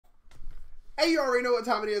Hey, you already know what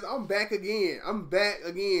time it is. I'm back again.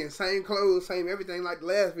 Same clothes, same everything like the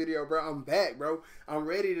last video, bro. I'm back, bro. I'm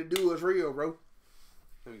ready to do what's real, bro.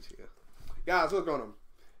 Let me see. Guys, what's going on?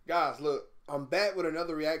 Guys, look. I'm back with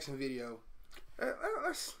another reaction video.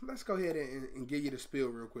 Let's go ahead and give you the spiel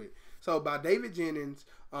real quick. So, by David Jennings,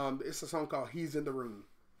 it's a song called He's in the Room,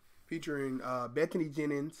 featuring Bethany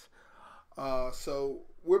Jennings. So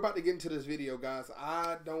we're about to get into this video, guys.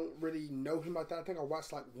 I don't really know him like that. I think I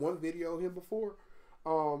watched like one video of him before,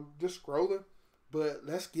 just scrolling. But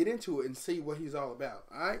let's get into it and see what he's all about.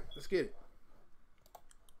 All right, let's get it.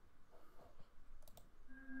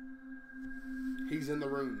 He's in the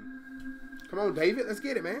room. Come on, David, let's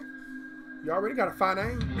get it, man. You already got a fine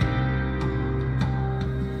name.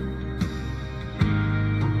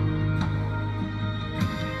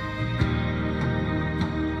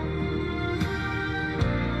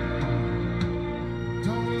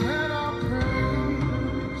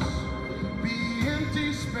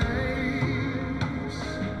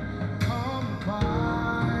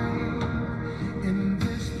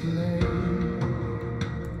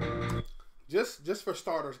 Just for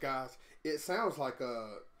starters, guys, it sounds like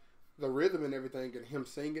the rhythm and everything and him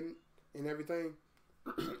singing and everything.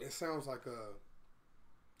 It sounds like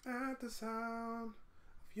at the sound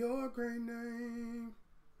of your great name,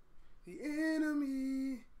 the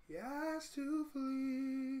enemy he has to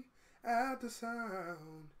flee. At the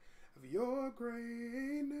sound of your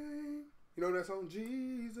great name, you know that song,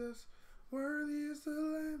 Jesus, worthy is the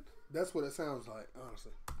Lamb. That's what it sounds like,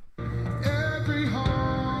 honestly. Every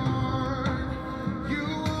heart you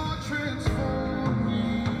are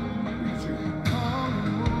transforming. Come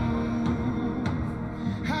move,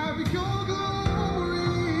 have your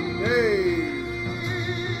glory. Hey.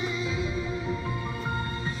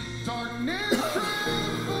 Darkness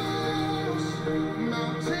trembles,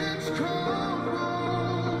 mountains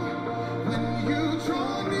crumble when you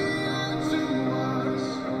draw near to us.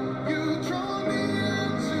 You draw near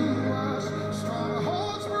to us.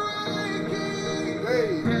 Strongholds breaking.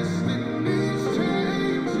 Hey. Destinies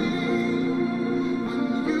changing when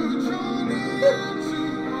you draw near to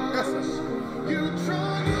us. You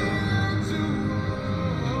draw near to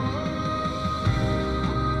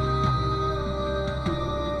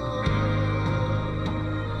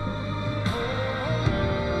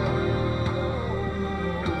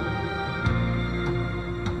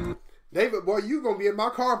David, boy, you gonna be in my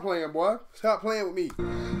car playing, boy. Stop playing with me.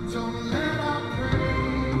 Don't let our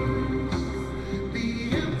praise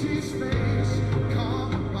be empty space.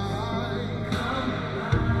 Come by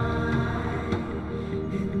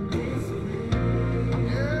in this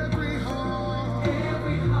place. Every heart.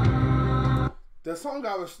 The song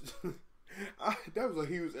I was, that was a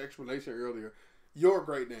huge explanation earlier. Your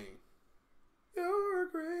great name. Your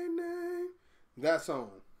great name. That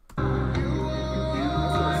song.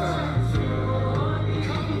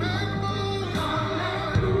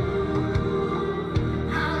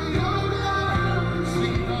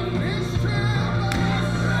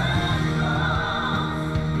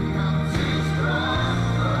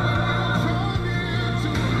 That's what it sounds like.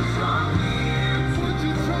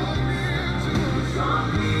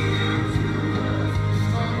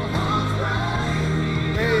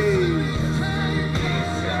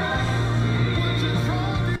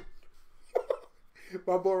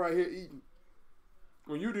 My boy right here eating.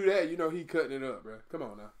 When you do that, you know he cutting it up, bro. Come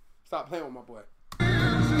on now. Stop playing with my boy.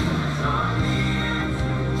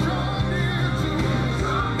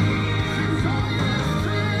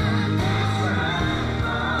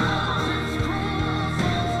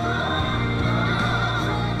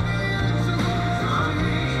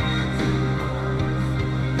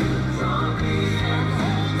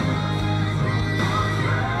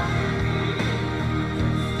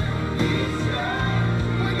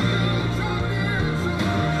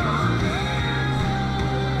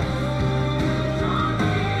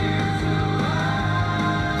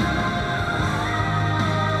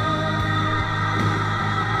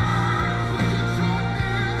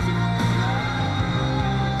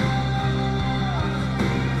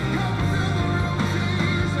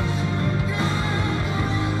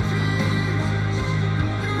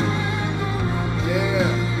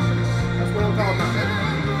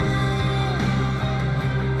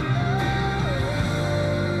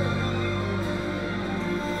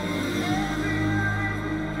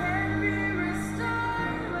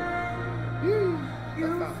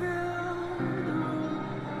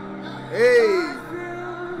 Hey,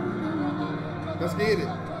 let's get it.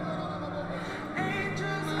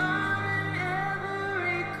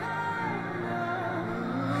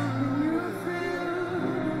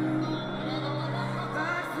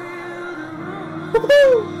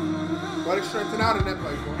 But it strengthened out in that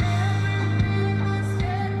place, boy.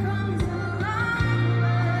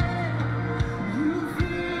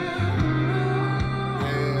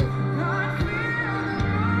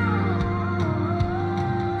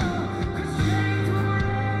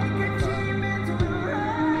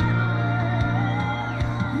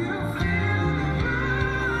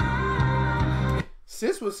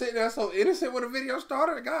 Sis was sitting there so innocent when the video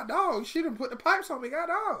started. God dog, she done put the pipes on me. God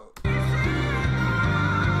dog.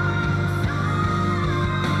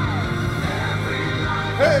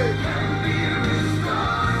 Hey.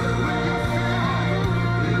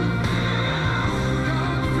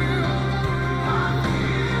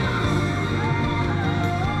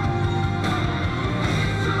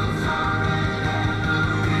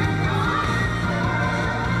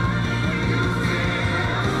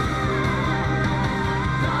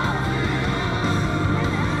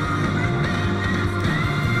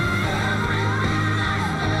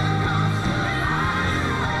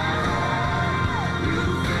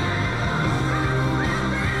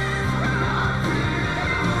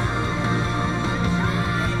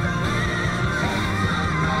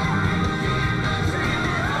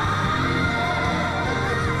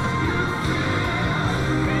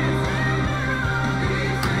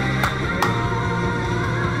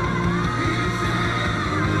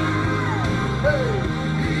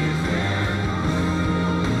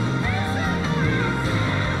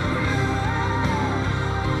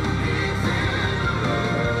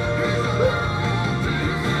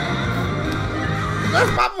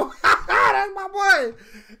 That's my boy. That's my boy.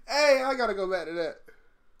 Hey, I gotta go back to that.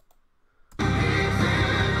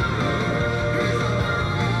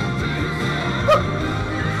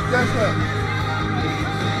 That's that.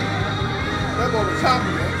 That boy was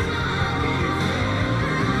chopping, man.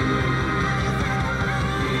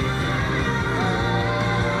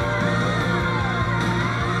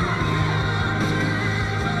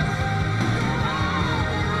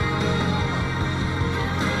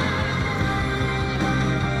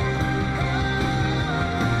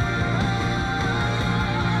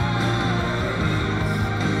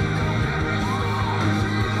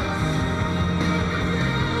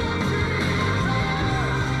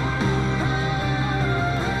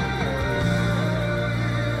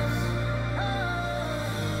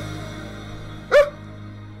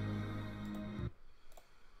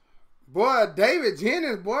 Boy, David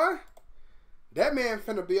Jennings, boy. That man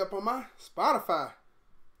finna be up on my Spotify.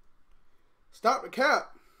 Stop the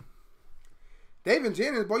cap. David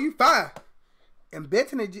Jennings, boy, you fire. And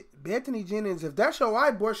Bethany Jennings, if that's your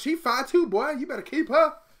wife, boy, she fire too, boy. You better keep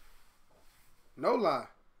her. No lie.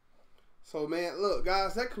 So, man, look,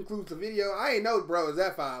 guys, that concludes the video. I ain't know, bro, is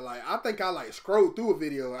that fire. Like, I think I, like, scrolled through a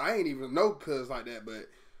video. I ain't even know cuz like that, but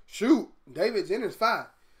shoot, David Jennings fire.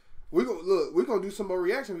 We're gonna do some more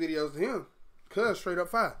reaction videos to him. Cuz straight up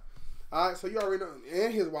fire. Alright, so you already know.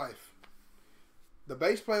 And his wife. The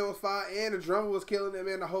bass player was fire and the drummer was killing it,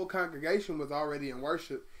 man. The whole congregation was already in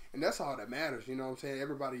worship. And that's all that matters, you know what I'm saying?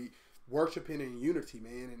 Everybody worshiping in unity,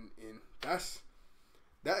 man. And that's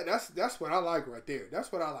what I like right there.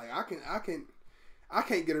 That's what I like. I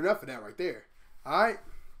can't get enough of that right there. Alright?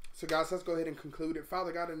 So guys, let's go ahead and conclude it.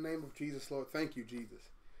 Father God, in the name of Jesus, Lord, thank you, Jesus.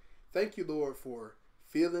 Thank you, Lord, for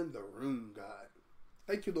filling the room, God.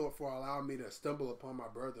 Thank you, Lord, for allowing me to stumble upon my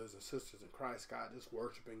brothers and sisters in Christ, God, just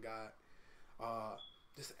worshiping, God.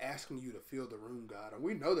 Just asking you to fill the room, God. And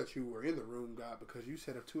we know that you were in the room, God, because you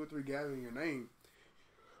said if 2 or 3 gather in your name,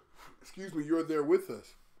 excuse me, you're there with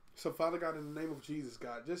us. So, Father God, in the name of Jesus,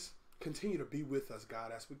 God, just continue to be with us,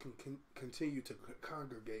 God, as we can continue to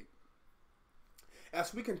congregate.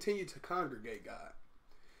 As we continue to congregate, God.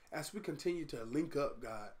 As we continue to link up,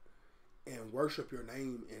 God, and worship your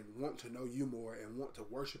name and want to know you more and want to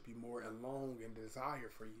worship you more and long and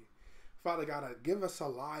desire for you. Father God, give us a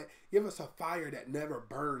light, give us a fire that never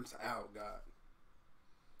burns out, God.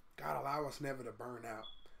 God, allow us never to burn out.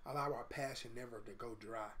 Allow our passion never to go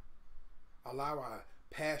dry. Allow our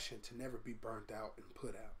passion to never be burnt out and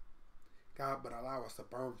put out. God, but allow us to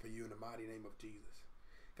burn for you in the mighty name of Jesus.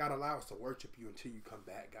 God, allow us to worship you until you come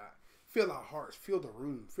back, God. Fill our hearts, fill the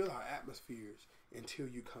room, fill our atmospheres until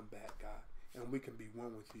you come back, God, and we can be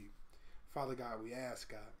one with you. Father God, we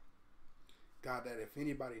ask, God, that if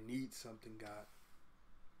anybody needs something, God,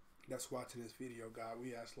 that's watching this video, God,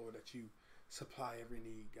 we ask, Lord, that you supply every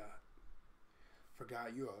need, God. For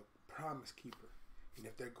God, you're a promise keeper, and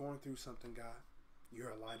if they're going through something, God, you're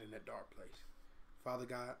a light in that dark place. Father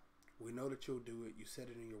God, we know that you'll do it. You said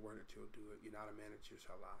it in your word that you'll do it. You're not a man that you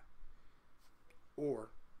shall lie.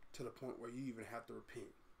 Or to the point where you even have to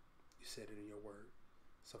repent. You said it in your word.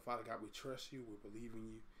 So, Father God, we trust you, we believe in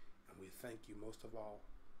you, and we thank you most of all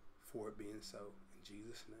for it being so. In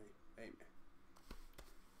Jesus' name, amen.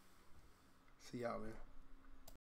 See y'all, man.